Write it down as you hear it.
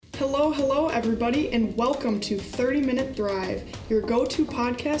Hello, everybody, and welcome to 30 Minute Thrive, your go-to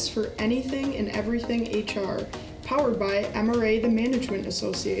podcast for anything and everything HR, powered by MRA, the Management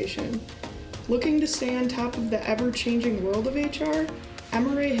Association. Looking to stay on top of the ever-changing world of HR?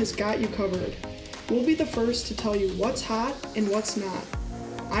 MRA has got you covered. We'll be the first to tell you what's hot and what's not.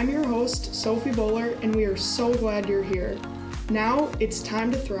 I'm your host, Sophie Bowler, and we are so glad you're here. Now, it's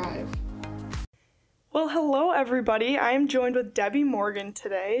time to thrive. Well, hello everybody. I am joined with Debbie Morgan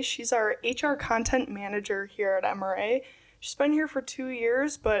today. She's our HR content manager here at MRA. She's been here for 2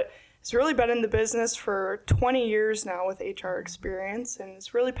 years, but has really been in the business for 20 years now with HR experience and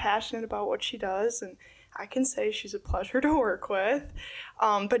is really passionate about what she does. And I can say she's a pleasure to work with.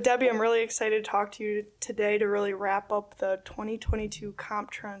 But Debbie, I'm really excited to talk to you today to really wrap up the 2022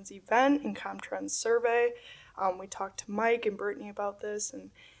 CompTrends event and CompTrends survey. We talked to Mike and Brittany about this, and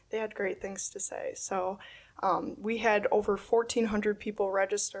they had great things to say. So we had over 1,400 people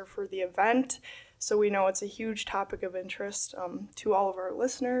register for the event, so we know it's a huge topic of interest to all of our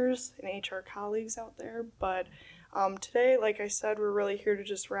listeners and HR colleagues out there. But today, like I said, we're really here to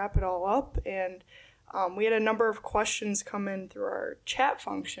just wrap it all up, and we had a number of questions come in through our chat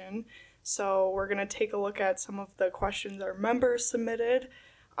function, so we're going to take a look at some of the questions our members submitted.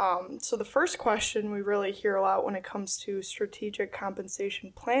 So the first question we really hear a lot when it comes to strategic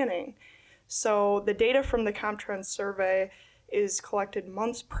compensation planning. So the data from the CompTrends survey is collected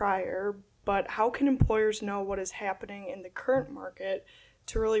months prior, but how can employers know what is happening in the current market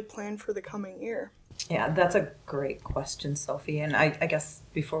to really plan for the coming year? Yeah, that's a great question, Sophie. And I guess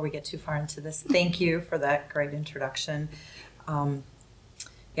before we get too far into this, thank you for that great introduction.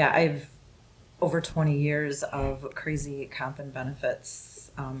 I've over 20 years of crazy comp and benefits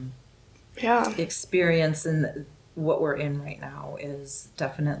experience, and what we're in right now is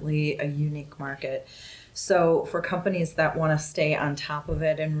definitely a unique market. So for companies that want to stay on top of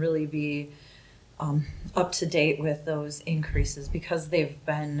it and really be up to date with those increases, because they've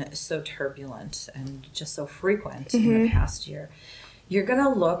been so turbulent and just so frequent in the past year, you're going to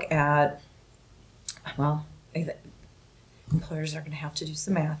look at, employers are going to have to do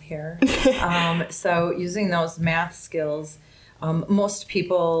some math here. So using those math skills, most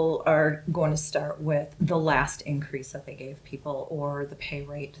people are going to start with the last increase that they gave people or the pay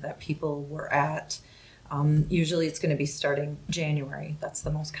rate that people were at. Usually it's going to be starting January. That's the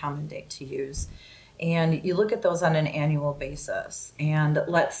most common date to use. And you look at those on an annual basis. And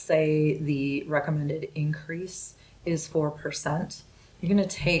let's say the recommended increase is 4%. You're going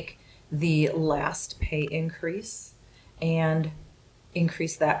to take the last pay increase and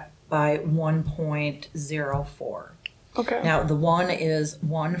increase that by 1.04. Okay. Now, the 1 is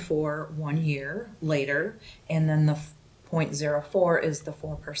 1 for 1 year later, and then the 0.04 is the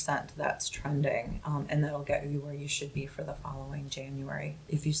 4% that's trending, and that'll get you where you should be for the following January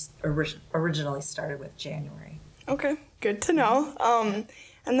if you originally started with January. Okay, good to know.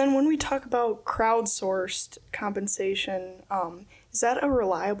 And then when we talk about crowdsourced compensation, is that a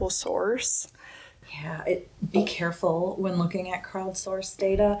reliable source? Yeah, be careful when looking at crowdsourced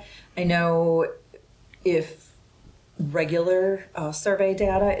data. I know if regular survey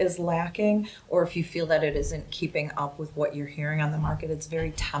data is lacking, or if you feel that it isn't keeping up with what you're hearing on the market, it's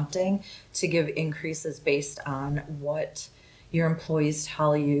very tempting to give increases based on what your employees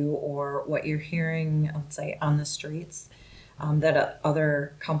tell you or what you're hearing, let's say, on the streets that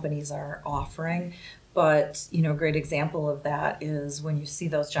other companies are offering. But, a great example of that is when you see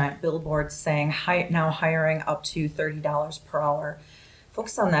those giant billboards saying now hiring up to $30 per hour.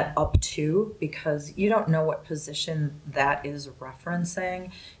 Focus on that up to, because you don't know what position that is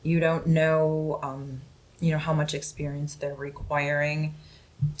referencing. You don't know, how much experience they're requiring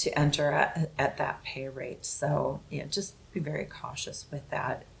to enter at that pay rate. So, just be very cautious with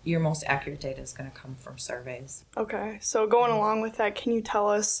that. Your most accurate data is going to come from surveys. Okay, so going along with that, can you tell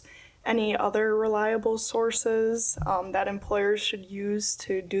us any other reliable sources that employers should use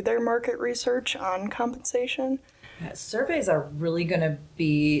to do their market research on compensation? Surveys are really going to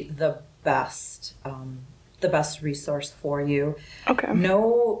be the best resource for you. Okay.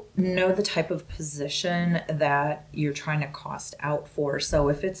 Know the type of position that you're trying to cost out for. So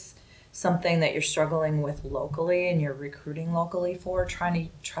if it's something that you're struggling with locally and you're recruiting locally for, try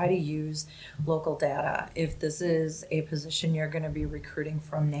to use local data. If this is a position you're going to be recruiting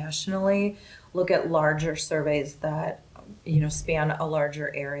from nationally, look at larger surveys that span a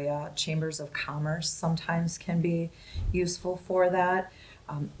larger area. Chambers of commerce sometimes can be useful for that.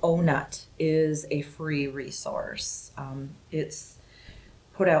 ONUT is a free resource. It's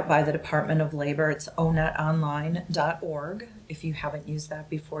put out by the Department of Labor. It's onutonline.org. If you haven't used that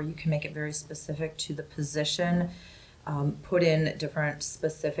before, you can make it very specific to the position put in different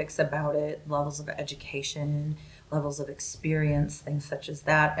specifics about it, levels of education, levels of experience, things such as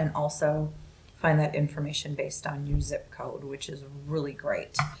that, and also find that information based on your zip code, which is really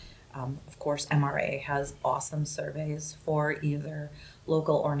great. Of course, MRA has awesome surveys for either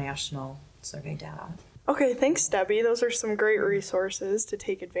local or national survey data. Okay, thanks, Debbie. Those are some great resources to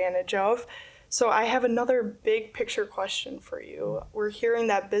take advantage of. So I have another big picture question for you. We're hearing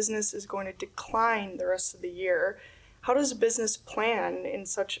that business is going to decline the rest of the year. How does a business plan in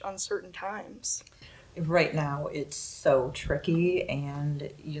such uncertain times? Right now, it's so tricky,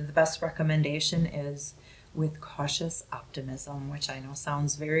 and the best recommendation is with cautious optimism, which I know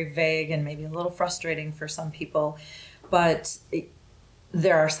sounds very vague and maybe a little frustrating for some people, but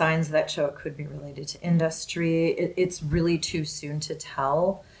there are signs that show it could be related to industry. It's really too soon to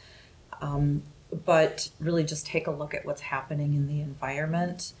tell, but really just take a look at what's happening in the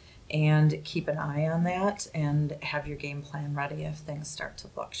environment and keep an eye on that and have your game plan ready if things start to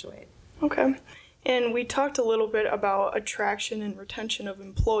fluctuate. Okay. And we talked a little bit about attraction and retention of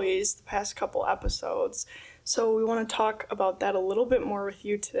employees the past couple episodes. So we want to talk about that a little bit more with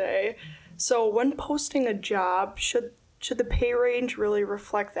you today. So when posting a job, should the pay range really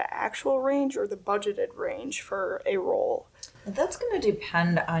reflect the actual range or the budgeted range for a role? That's going to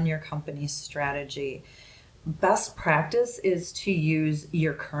depend on your company's strategy. Best practice is to use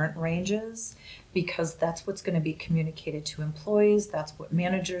your current ranges because that's what's going to be communicated to employees. That's what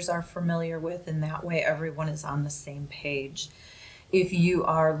managers are familiar with, and that way everyone is on the same page. If you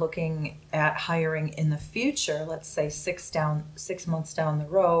are looking at hiring in the future, let's say 6 months down the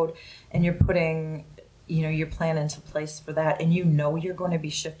road, and you're putting your plan into place for that, and you're going to be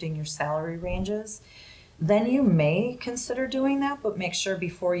shifting your salary ranges, then you may consider doing that, but make sure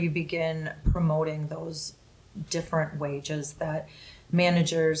before you begin promoting those different wages that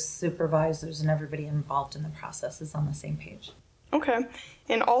managers, supervisors, and everybody involved in the process is on the same page. Okay.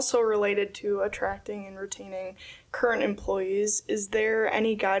 And also related to attracting and retaining current employees, is there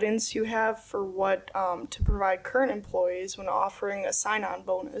any guidance you have for what to provide current employees when offering a sign-on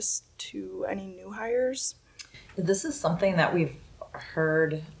bonus to any new hires? This is something that we've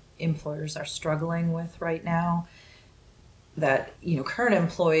heard employers are struggling with right now. That current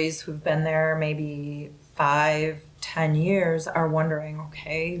employees who've been there maybe 5-10 years are wondering,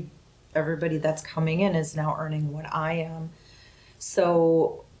 okay, everybody that's coming in is now earning what I am.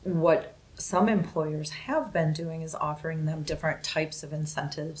 So what some employers have been doing is offering them different types of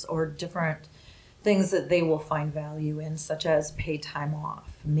incentives or different things that they will find value in, such as paid time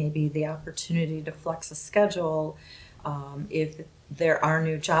off, maybe the opportunity to flex a schedule. If there are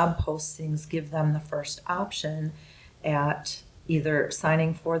new job postings, give them the first option at either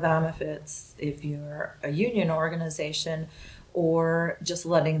signing for them if you're a union organization, or just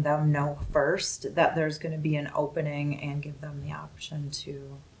letting them know first that there's going to be an opening and give them the option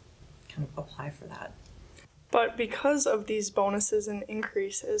to kind of apply for that. But because of these bonuses and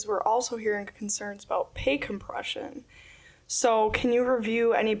increases, we're also hearing concerns about pay compression. So can you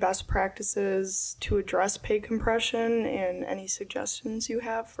review any best practices to address pay compression and any suggestions you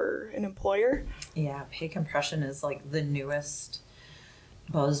have for an employer? Yeah, pay compression is like the newest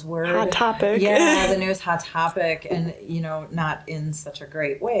buzzword. Hot topic. Yeah, the newest hot topic, and not in such a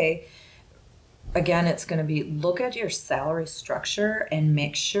great way. Again, it's going to be look at your salary structure and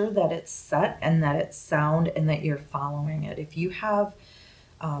make sure that it's set and that it's sound and that you're following it. If you have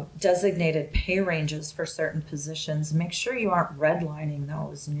designated pay ranges for certain positions, make sure you aren't redlining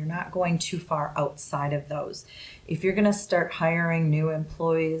those and you're not going too far outside of those. If you're going to start hiring new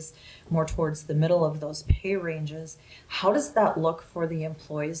employees more towards the middle of those pay ranges, how does that look for the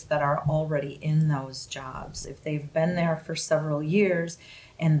employees that are already in those jobs? If they've been there for several years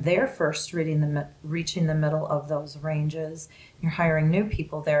and they're first reaching the middle of those ranges, you're hiring new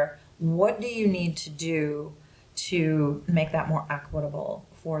people there, what do you need to do to make that more equitable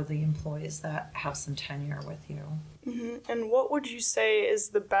for the employees that have some tenure with you? Mm-hmm. And what would you say is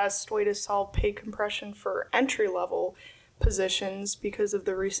the best way to solve pay compression for entry-level positions because of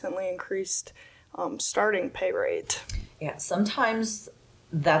the recently increased starting pay rate? Yeah, sometimes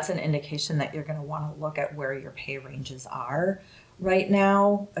that's an indication that you're going to want to look at where your pay ranges are right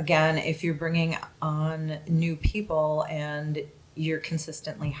now. Again, if you're bringing on new people and you're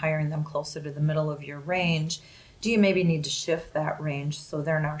consistently hiring them closer to the middle of your range, do you maybe need to shift that range so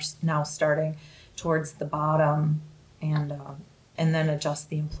they're now starting towards the bottom and then adjust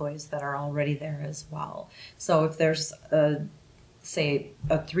the employees that are already there as well? So if there's say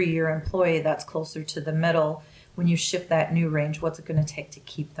a 3-year employee that's closer to the middle, when you shift that new range, what's it going to take to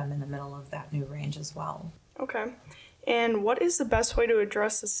keep them in the middle of that new range as well? Okay. And what is the best way to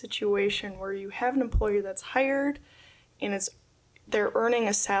address a situation where you have an employee that's hired and they're earning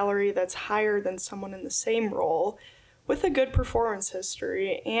a salary that's higher than someone in the same role with a good performance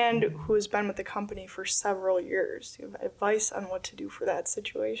history and who has been with the company for several years. Do you have advice on what to do for that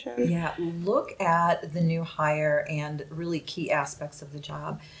situation? Yeah, look at the new hire and really key aspects of the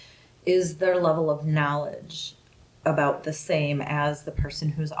job. Is their level of knowledge about the same as the person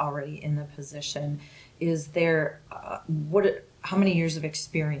who's already in the position? Is there, how many years of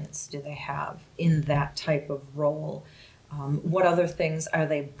experience do they have in that type of role? What other things are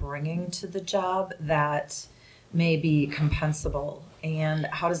they bringing to the job that may be compensable, and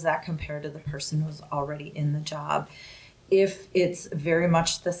how does that compare to the person who's already in the job? If it's very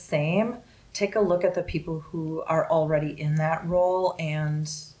much the same, take a look at the people who are already in that role and,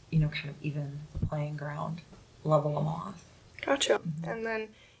 kind of even the playing ground, level them off. Gotcha. And then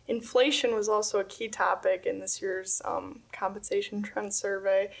inflation was also a key topic in this year's compensation trend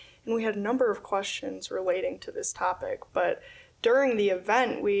survey, and we had a number of questions relating to this topic. But during the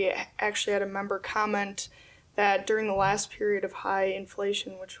event, we actually had a member comment that during the last period of high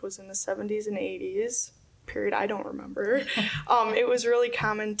inflation, which was in the 70s and 80s, period I don't remember, it was really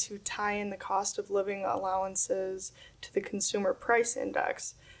common to tie in the cost of living allowances to the consumer price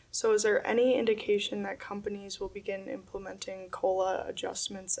index. So is there any indication that companies will begin implementing COLA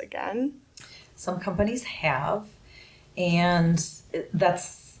adjustments again? Some companies have, and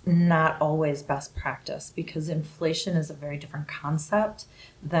that's not always best practice because inflation is a very different concept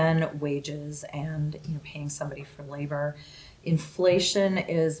than wages and paying somebody for labor. Inflation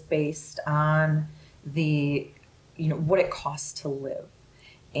is based on the what it costs to live,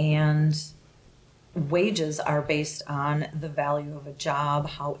 and wages are based on the value of a job,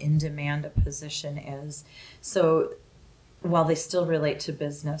 how in demand a position is. So while they still relate to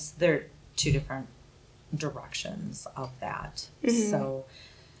business, they're two different directions of that. So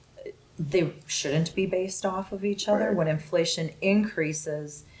they shouldn't be based off of each other. Right. When inflation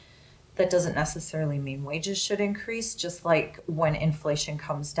increases, that doesn't necessarily mean wages should increase. Just like when inflation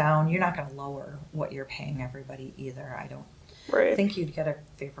comes down, you're not going to lower what you're paying everybody either. I don't think you'd get a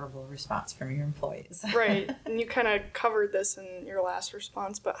favorable response from your employees. Right. And you kind of covered this in your last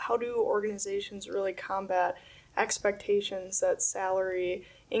response, but how do organizations really combat expectations that salary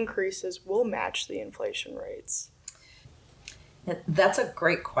increases will match the inflation rates? That's a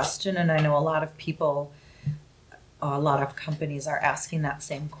great question, and I know a lot of companies are asking that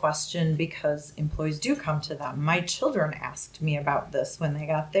same question because employees do come to them. My children asked me about this when they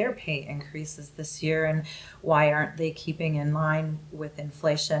got their pay increases this year, and why aren't they keeping in line with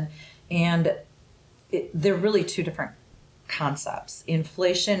inflation? And they're really two different concepts.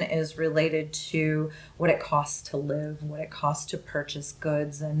 Inflation is related to what it costs to live, what it costs to purchase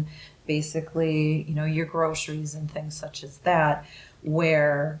goods, and basically, your groceries and things such as that,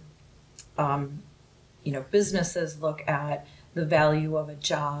 where, businesses look at the value of a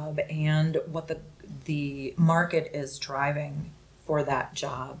job and what the market is driving for that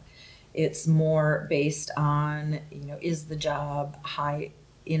job. It's more based on, is the job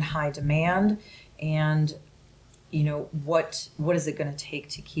in high demand, and what is it going to take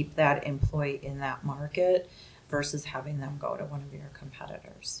to keep that employee in that market versus having them go to one of your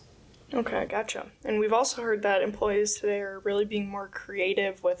competitors. Okay, gotcha. And we've also heard that employees today are really being more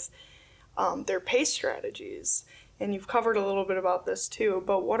creative with their pay strategies. And you've covered a little bit about this too,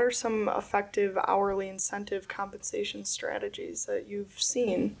 but what are some effective hourly incentive compensation strategies that you've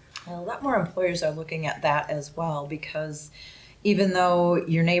seen? A lot more employers are looking at that as well, because even though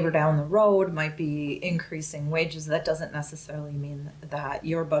your neighbor down the road might be increasing wages, that doesn't necessarily mean that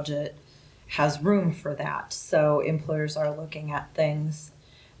your budget has room for that. So employers are looking at things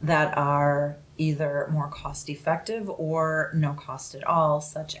that are either more cost effective or no cost at all,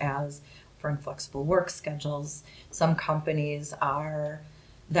 such as offering flexible work schedules. Some companies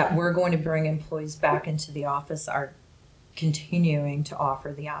that we're going to bring employees back into the office are continuing to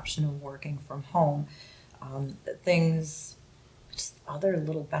offer the option of working from home. Just other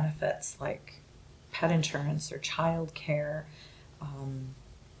little benefits like pet insurance or child care,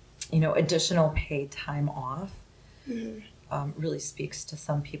 additional paid time off. Really speaks to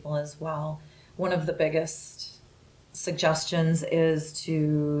some people as well. One of the biggest suggestions is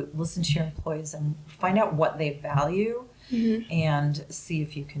to listen to your employees and find out what they value and see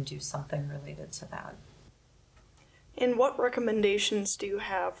if you can do something related to that. And what recommendations do you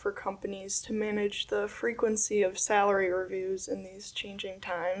have for companies to manage the frequency of salary reviews in these changing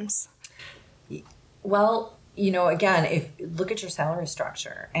times? Well, again, look at your salary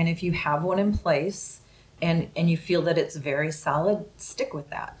structure, and if you have one in place and you feel that it's very solid, stick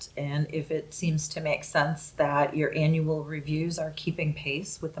with that. And if it seems to make sense that your annual reviews are keeping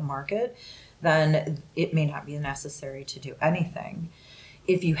pace with the market, then it may not be necessary to do anything.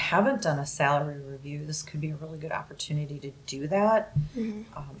 If you haven't done a salary review, this could be a really good opportunity to do that,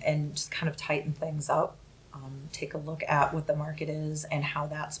 and just kind of tighten things up. Take a look at what the market is and how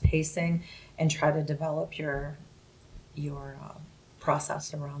that's pacing, and try to develop your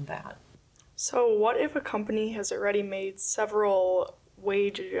process around that. So what if a company has already made several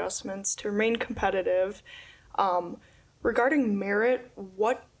wage adjustments to remain competitive? Regarding merit,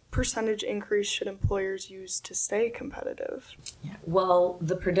 what percentage increase should employers use to stay competitive? Yeah. Well,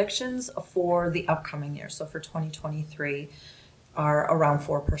 the predictions for the upcoming year, so for 2023, are around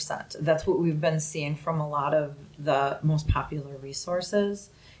 4%. That's what we've been seeing from a lot of the most popular resources,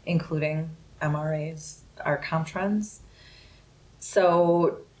 including MRAs, our CompTrends.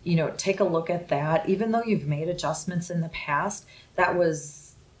 So, take a look at that. Even though you've made adjustments in the past, that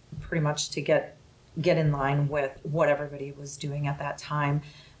was pretty much to get in line with what everybody was doing at that time.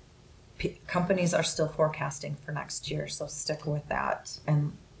 Companies are still forecasting for next year, so stick with that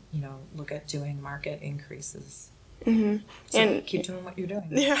and, look at doing market increases. Mm-hmm. So and keep doing what you're doing.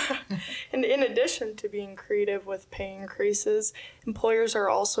 Yeah. And in addition to being creative with pay increases, employers are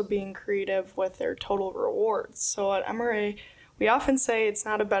also being creative with their total rewards. So at MRA, we often say it's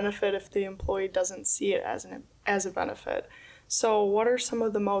not a benefit if the employee doesn't see it as a benefit. So what are some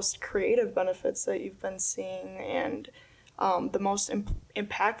of the most creative benefits that you've been seeing, and the most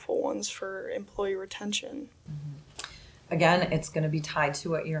impactful ones for employee retention? Again, it's going to be tied to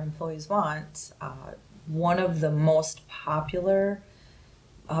what your employees want. One of the most popular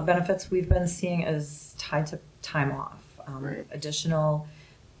benefits we've been seeing is tied to time off. Right. Additional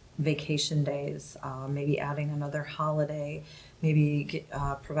vacation days, maybe adding another holiday, maybe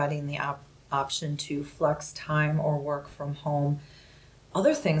providing the option to flex time or work from home.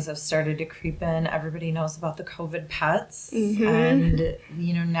 Other things have started to creep in. Everybody knows about the COVID pets. And,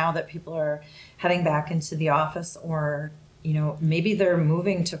 now that people are heading back into the office, or, maybe they're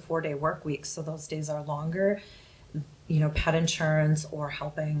moving to 4-day work weeks, so those days are longer. Pet insurance or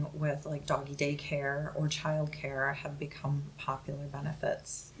helping with like doggy daycare or childcare have become popular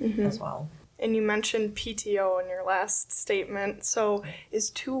benefits as well. And you mentioned PTO in your last statement. So is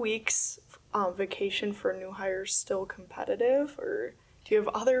 2 weeks vacation for new hires still competitive, or do you have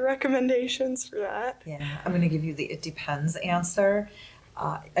other recommendations for that? Yeah, I'm going to give you the it depends answer.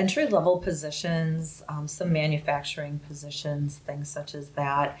 Entry-level positions, some manufacturing positions, things such as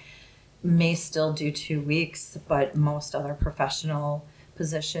that, may still do 2 weeks, but most other professional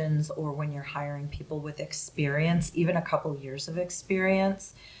positions, or when you're hiring people with experience, even a couple years of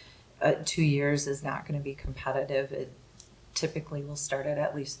experience, 2 years is not going to be competitive. It typically will start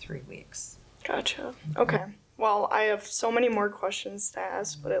at least 3 weeks. Gotcha. Okay. Well, I have so many more questions to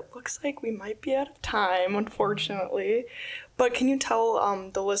ask, but it looks like we might be out of time, unfortunately. But can you tell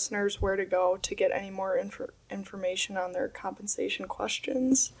the listeners where to go to get any more information on their compensation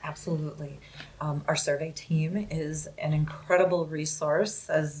questions? Absolutely. Our survey team is an incredible resource.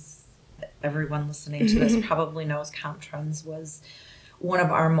 As everyone listening to this probably knows, CompTrends was one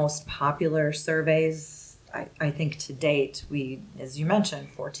of our most popular surveys. I think to date, we, as you mentioned,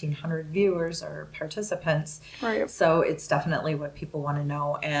 1,400 viewers or participants. Right. So it's definitely what people want to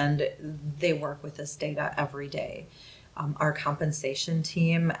know, and they work with this data every day. Our compensation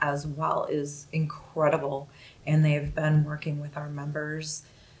team as well is incredible, and they've been working with our members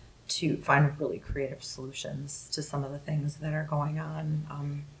to find really creative solutions to some of the things that are going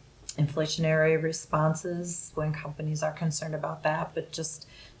on. Inflationary responses when companies are concerned about that, but just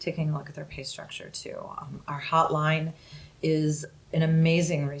taking a look at their pay structure too. Our hotline is an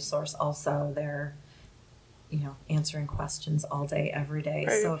amazing resource also. They're, answering questions all day, every day.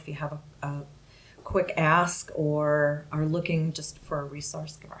 Right. So if you have a quick ask or are looking just for a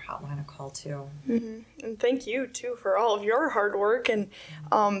resource, give our hotline a call too. And thank you too for all of your hard work. And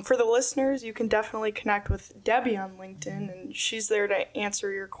for the listeners, you can definitely connect with Debbie on LinkedIn, and she's there to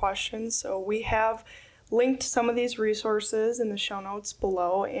answer your questions. So we have linked some of these resources in the show notes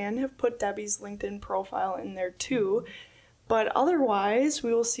below, and have put Debbie's LinkedIn profile in there too. But otherwise,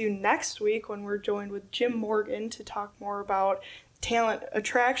 we will see you next week when we're joined with Jim Morgan to talk more about talent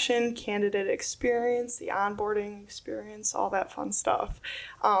attraction, candidate experience, the onboarding experience, all that fun stuff.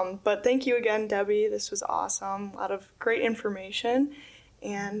 But thank you again, Debbie. This was awesome. A lot of great information.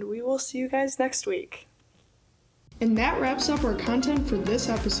 And we will see you guys next week. And that wraps up our content for this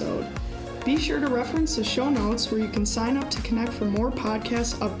episode. Be sure to reference the show notes where you can sign up to connect for more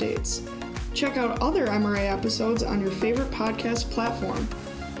podcast updates. Check out other MRA episodes on your favorite podcast platform.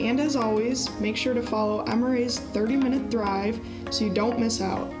 And as always, make sure to follow MRA's 30-Minute Thrive so you don't miss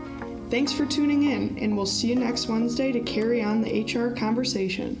out. Thanks for tuning in, and we'll see you next Wednesday to carry on the HR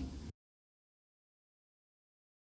conversation.